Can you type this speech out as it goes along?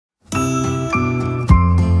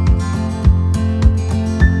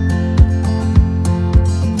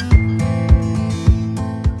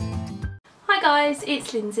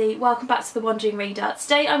it's Lindsay. Welcome back to The Wandering Reader.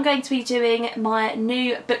 Today I'm going to be doing my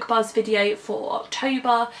new Book Buzz video for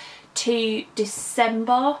October to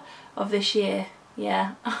December of this year.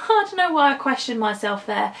 Yeah, I don't know why I questioned myself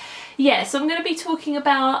there. Yeah, so I'm going to be talking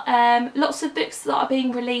about lots of books that are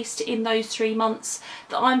being released in those 3 months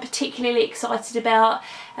that I'm particularly excited about.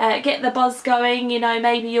 Get the buzz going, you know,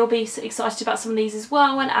 maybe you'll be excited about some of these as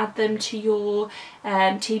well and add them to your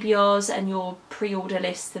TBRs and your pre-order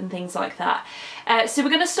lists and things like that. So we're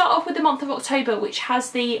going to start off with the month of October, which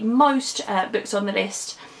has the most books on the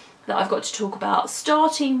list that I've got to talk about,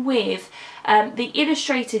 starting with the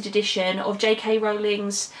illustrated edition of J.K.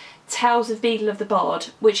 Rowling's Tales of Beedle of the Bard,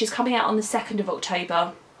 which is coming out on the 2nd of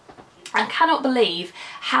October. I cannot believe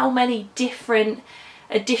how many different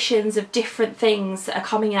editions of different things that are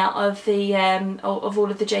coming out of the of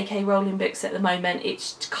all of the J.K. Rowling books at the moment.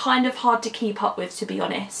 It's kind of hard to keep up with, to be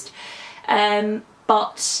honest.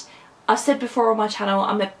 But I've said before on my channel,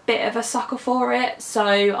 I'm a bit of a sucker for it, so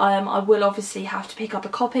I will obviously have to pick up a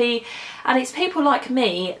copy, and it's people like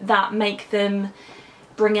me that make them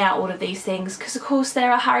bring out all of these things, because of course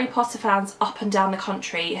there are Harry Potter fans up and down the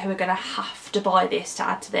country who are going to have to buy this to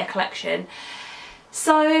add to their collection.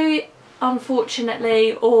 So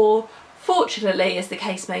unfortunately, or fortunately as the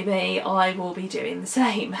case may be, I will be doing the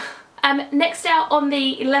same. Next out on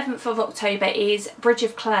the 11th of October is Bridge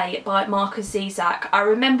of Clay by Marcus Zizak. I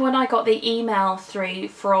remember when I got the email through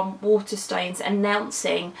from Waterstones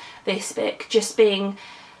announcing this book, just being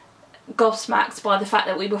gobsmacked by the fact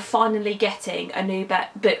that we were finally getting a new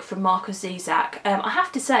book from Marcus Zizak. I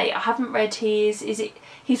have to say, I haven't read his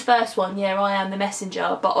first one, Yeah, I Am the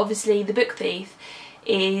Messenger, but obviously The Book Thief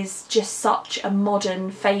is just such a modern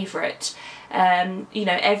favourite. You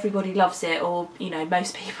know, everybody loves it, or you know,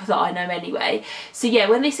 most people that I know anyway. So yeah,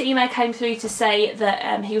 when this email came through to say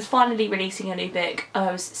that he was finally releasing a new book,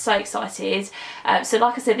 I was so excited. So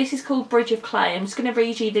like I said, this is called Bridge of Clay. I'm just going to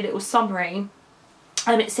read you the little summary.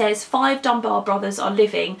 It says, 5 Dunbar brothers are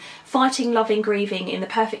living, fighting, loving, grieving in the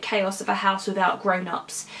perfect chaos of a house without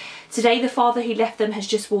grown-ups. Today the father who left them has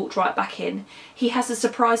just walked right back in. He has a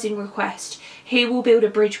surprising request. Who will build a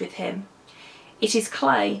bridge with him? It is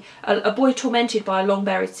Clay, a boy tormented by a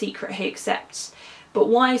long-buried secret he accepts. But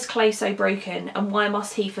why is Clay so broken, and why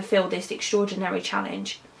must he fulfil this extraordinary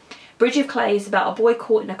challenge? Bridge of Clay is about a boy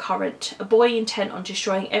caught in a current, a boy intent on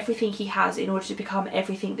destroying everything he has in order to become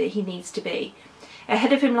everything that he needs to be.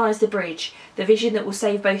 Ahead of him lies the bridge, the vision that will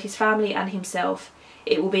save both his family and himself.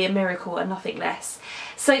 It will be a miracle and nothing less.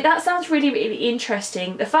 So that sounds really, really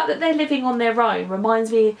interesting. The fact that they're living on their own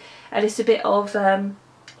reminds me a little bit of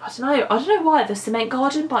I don't know why, The Cement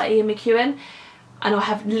Garden by Ian McEwan, and I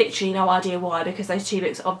have literally no idea why, because those two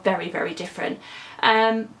books are very, very different.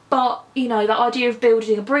 But you know, the idea of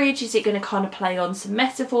building a bridge, is it going to kind of play on some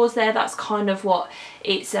metaphors there? That's kind of what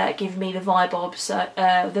it's giving me the vibe of.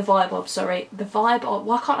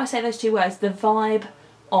 Why can't I say those two words? The vibe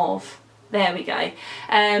of. There we go.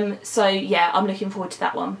 So yeah, I'm looking forward to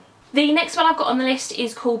that one. The next one I've got on the list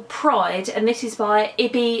is called Pride, and this is by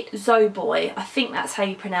Ibi Zoboi. I think that's how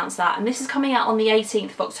you pronounce that. And this is coming out on the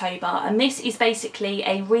 18th of October, and this is basically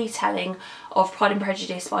a retelling of Pride and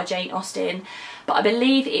Prejudice by Jane Austen. But I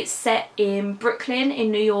believe it's set in Brooklyn in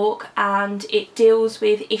New York, and it deals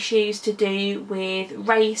with issues to do with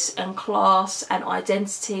race and class and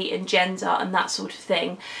identity and gender and that sort of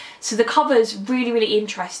thing. So the cover's really, really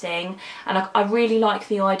interesting, and I really like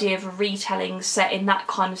the idea of a retelling set in that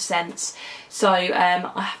kind of sense. So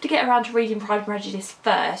I have to get around to reading Pride and Prejudice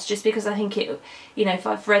first, just because I think it, you know, if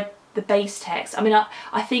I've read the base text, I mean,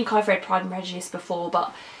 I think I've read Pride and Prejudice before,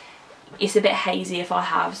 but it's a bit hazy if I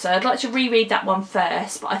have, so I'd like to reread that one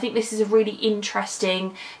first. But I think this is a really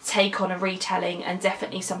interesting take on a retelling, and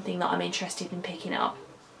definitely something that I'm interested in picking up.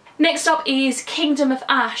 Next up is Kingdom of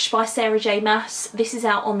Ash by Sarah J Maas. This is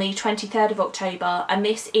out on the 23rd of October, and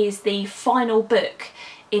this is the final book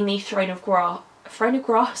in the Throne of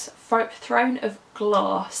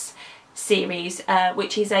Glass series,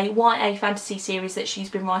 which is a YA fantasy series that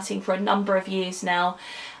she's been writing for a number of years now.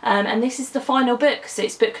 And this is the final book, so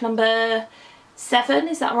it's book number 7,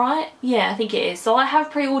 is that right? Yeah, I think it is. So I have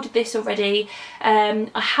pre-ordered this already. I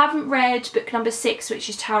haven't read book number 6, which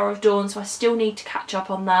is Tower of Dawn, so I still need to catch up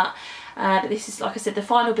on that. But this is, like I said, the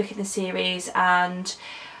final book in the series, and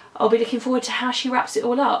I'll be looking forward to how she wraps it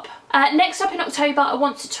all up. Next up in October, I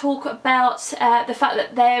want to talk about the fact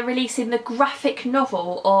that they're releasing the graphic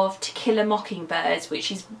novel of To Kill a Mockingbird,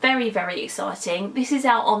 which is very, very exciting. This is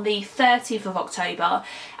out on the 30th of October,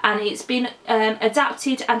 and it's been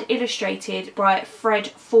adapted and illustrated by Fred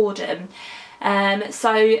Fordham.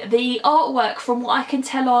 So the artwork, from what I can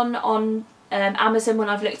tell on Amazon when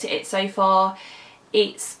I've looked at it so far,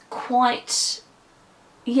 It's quite,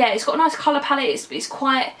 yeah, it's got a nice colour palette. It's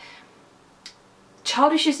quite,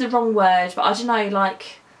 childish is the wrong word, but I don't know,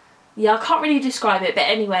 like, yeah, I can't really describe it, but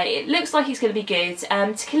anyway, it looks like it's going to be good.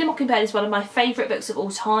 To Kill a Mockingbird is one of my favourite books of all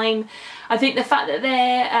time. I think the fact that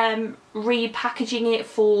they're repackaging it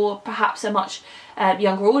for perhaps a much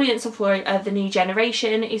younger audience or for the new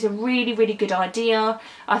generation is a really, really good idea.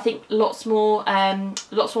 I think lots more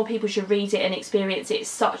people should read it and experience it. It's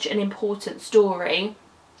such an important story.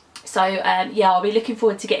 So yeah, I'll be looking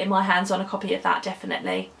forward to getting my hands on a copy of that,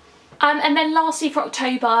 definitely. And then lastly for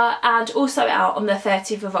October, and also out on the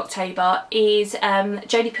 30th of October, is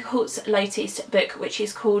Jodi Picoult's latest book, which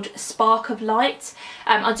is called Spark of Light.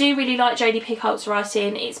 I do really like Jodi Picoult's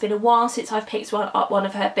writing. It's been a while since I've picked up one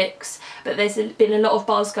of her books, but there's been a lot of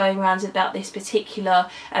buzz going around about this particular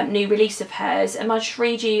new release of hers. And I'll just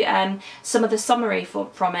read you some of the summary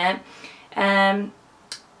from it.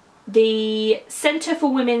 The Centre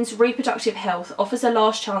for Women's Reproductive Health offers a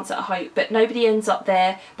last chance at hope, but nobody ends up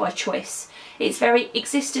there by choice. Its very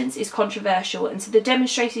existence is controversial, and to the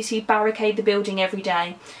demonstrators who barricade the building every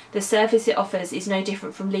day, the service it offers is no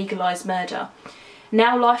different from legalised murder.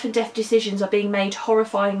 Now life and death decisions are being made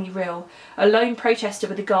horrifyingly real. A lone protester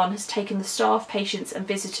with a gun has taken the staff, patients and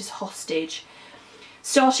visitors hostage.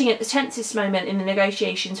 Starting at the tensest moment in the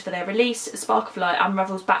negotiations for their release, a spark of light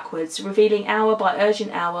unravels backwards, revealing hour by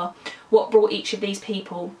urgent hour what brought each of these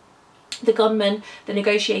people, the gunman, the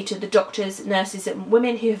negotiator, the doctors, nurses and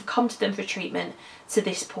women who have come to them for treatment, to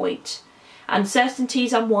this point.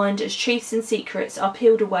 Uncertainties unwind as truths and secrets are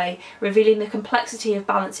peeled away, revealing the complexity of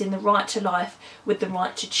balancing the right to life with the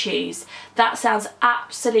right to choose. That sounds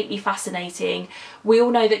absolutely fascinating. We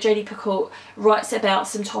all know that Jodi Picoult writes about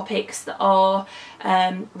some topics that are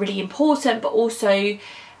really important, but also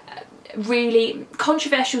really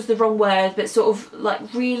controversial is the wrong word, but sort of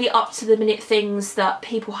like really up to the minute things that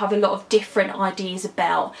people have a lot of different ideas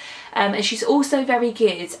about. And she's also very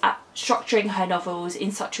good at structuring her novels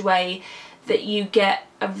in such a way that you get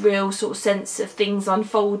a real sort of sense of things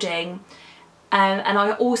unfolding. And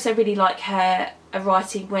I also really like her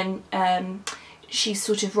writing when she's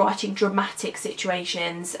sort of writing dramatic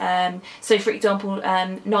situations. So for example,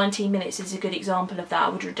 19 Minutes is a good example of that. I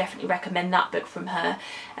would definitely recommend that book from her.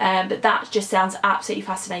 But that just sounds absolutely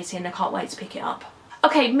fascinating and I can't wait to pick it up.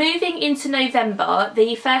 Okay, moving into November,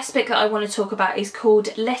 the first book that I want to talk about is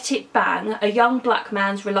called Let It Bang, A Young Black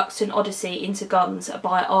Man's Reluctant Odyssey into Guns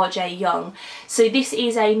by R.J. Young. So this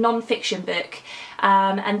is a non-fiction book,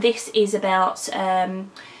 and this is about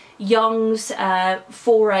Young's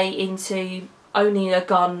foray into owning a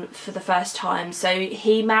gun for the first time. So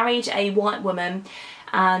he married a white woman,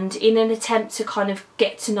 and in an attempt to kind of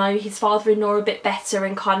get to know his father-in-law a bit better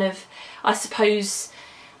and kind of, I suppose,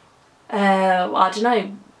 I don't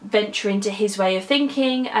know, venture into his way of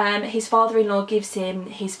thinking, his father-in-law gives him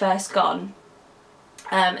his first gun,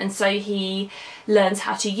 and so he learns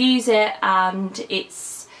how to use it, and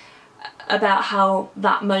it's about how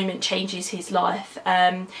that moment changes his life.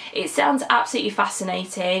 It sounds absolutely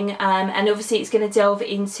fascinating, and obviously it's going to delve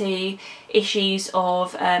into issues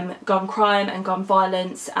of gun crime and gun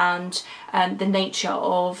violence and the nature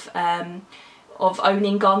of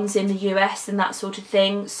owning guns in the US and that sort of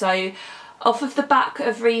thing. So off of the back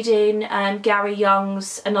of reading Gary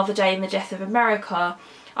Young's Another Day in the Death of America,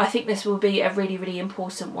 I think this will be a really, really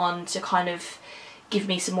important one to kind of give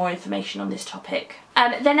me some more information on this topic.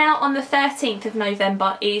 Then out on the 13th of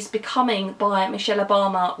November is Becoming by Michelle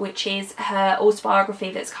Obama, which is her autobiography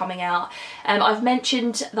that's coming out. I've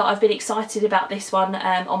mentioned that I've been excited about this one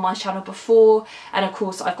on my channel before, and of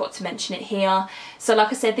course I've got to mention it here. So like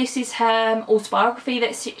I said, this is her autobiography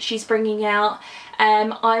that she's bringing out.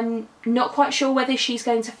 I'm not quite sure whether she's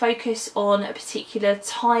going to focus on a particular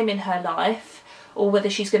time in her life or whether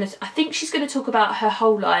she's going to, I think she's going to talk about her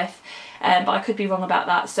whole life. But I could be wrong about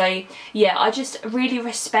that. So yeah, I just really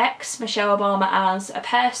respect Michelle Obama as a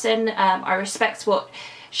person. I respect what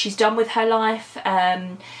she's done with her life.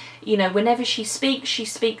 You know, whenever she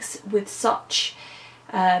speaks with such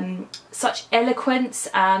eloquence,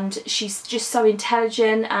 and she's just so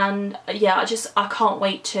intelligent, and yeah, I can't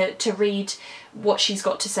wait to read what she's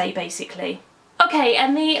got to say, basically. Okay,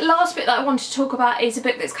 and the last book that I want to talk about is a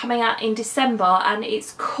book that's coming out in December, and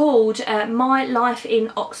it's called My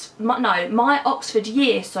Oxford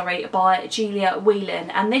Year, sorry, by Julia Whelan.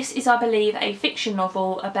 And this is, I believe, a fiction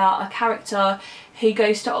novel about a character who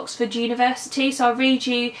goes to Oxford University. So I'll read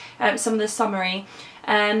you some of the summary.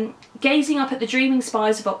 Gazing up at the dreaming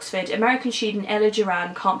spires of Oxford, American student Ella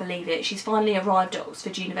Duran can't believe it. She's finally arrived at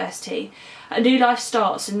Oxford University. A new life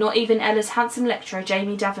starts, and not even Ella's handsome lecturer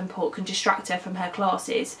Jamie Davenport can distract her from her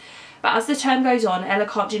classes. But as the term goes on, Ella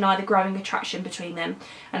can't deny the growing attraction between them,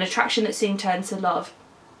 an attraction that soon turns to love.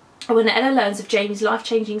 When Ella learns of Jamie's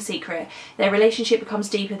life-changing secret, their relationship becomes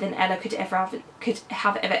deeper than Ella could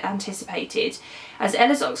have ever anticipated. As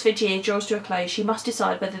Ella's Oxford year draws to a close, she must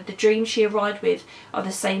decide whether the dreams she arrived with are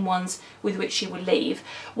the same ones with which she will leave.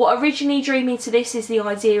 What originally drew me to this is the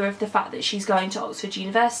idea of the fact that she's going to Oxford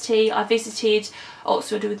University. I visited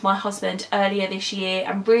Oxford with my husband earlier this year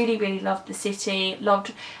and really loved the city,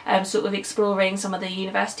 loved sort of exploring some of the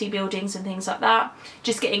university buildings and things like that,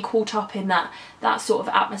 just getting caught up in that sort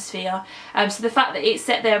of atmosphere. So the fact that it's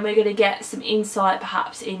set there and we're going to get some insight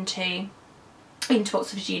perhaps into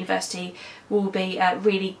Oxford University will be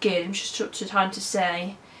really good. I'm just trying to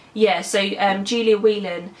say, yeah, so Julia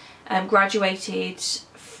Whelan graduated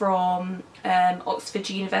from Oxford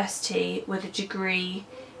University with a degree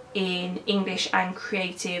in English and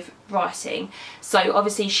creative writing. So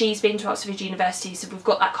obviously she's been to Oxford University, so we've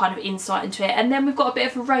got that kind of insight into it, and then we've got a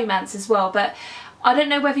bit of a romance as well. But I don't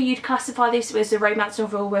know whether you'd classify this as a romance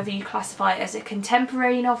novel or whether you classify it as a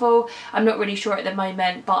contemporary novel. I'm not really sure at the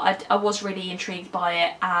moment, but I was really intrigued by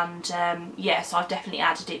it, and yeah, so I've definitely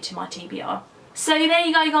added it to my TBR. So there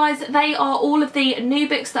you go guys, they are all of the new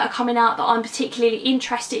books that are coming out that I'm particularly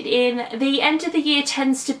interested in. The end of the year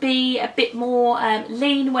tends to be a bit more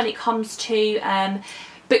lean when it comes to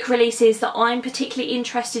book releases that I'm particularly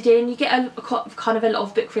interested in. You get kind of a lot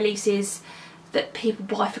of book releases that people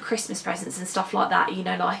buy for Christmas presents and stuff like that, you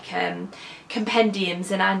know, like compendiums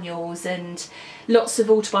and annuals, and lots of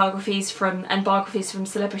autobiographies and biographies from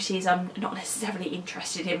celebrities I'm not necessarily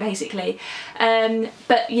interested in, basically.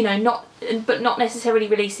 But you know, not necessarily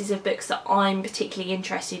releases of books that I'm particularly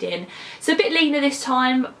interested in. So a bit leaner this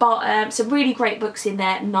time, but some really great books in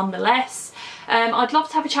there nonetheless. I'd love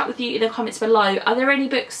to have a chat with you in the comments below. Are there any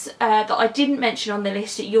books that I didn't mention on the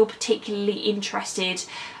list that you're particularly interested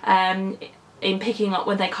in picking up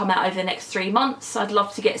when they come out over the next 3 months? I'd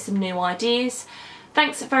love to get some new ideas.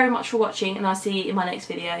 Thanks very much for watching, and I'll see you in my next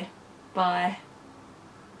video. Bye.